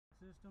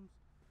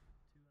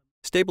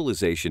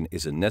Stabilization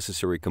is a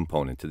necessary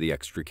component to the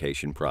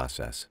extrication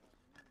process.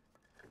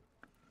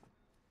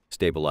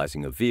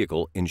 Stabilizing a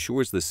vehicle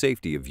ensures the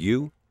safety of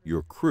you,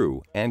 your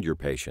crew, and your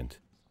patient.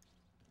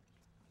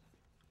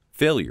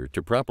 Failure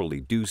to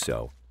properly do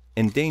so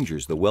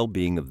endangers the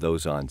well-being of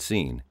those on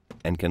scene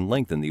and can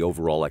lengthen the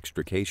overall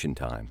extrication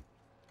time.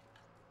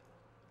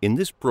 In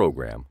this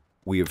program,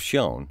 we have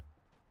shown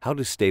how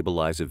to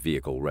stabilize a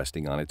vehicle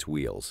resting on its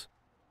wheels,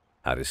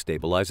 how to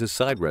stabilize a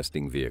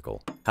side-resting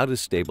vehicle, how to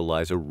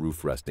stabilize a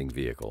roof-resting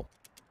vehicle,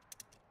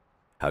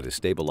 how to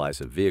stabilize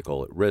a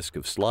vehicle at risk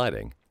of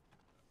sliding,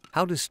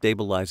 how to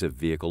stabilize a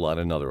vehicle on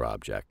another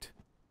object,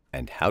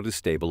 and how to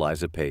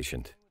stabilize a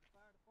patient.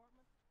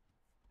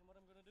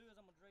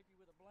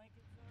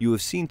 You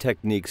have seen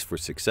techniques for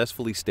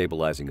successfully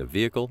stabilizing a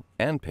vehicle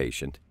and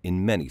patient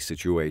in many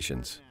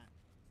situations.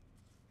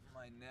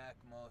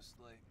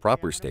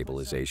 Proper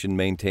stabilization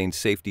maintains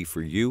safety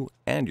for you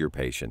and your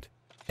patient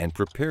and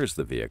prepares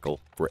the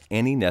vehicle for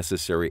any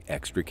necessary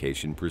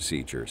extrication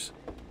procedures.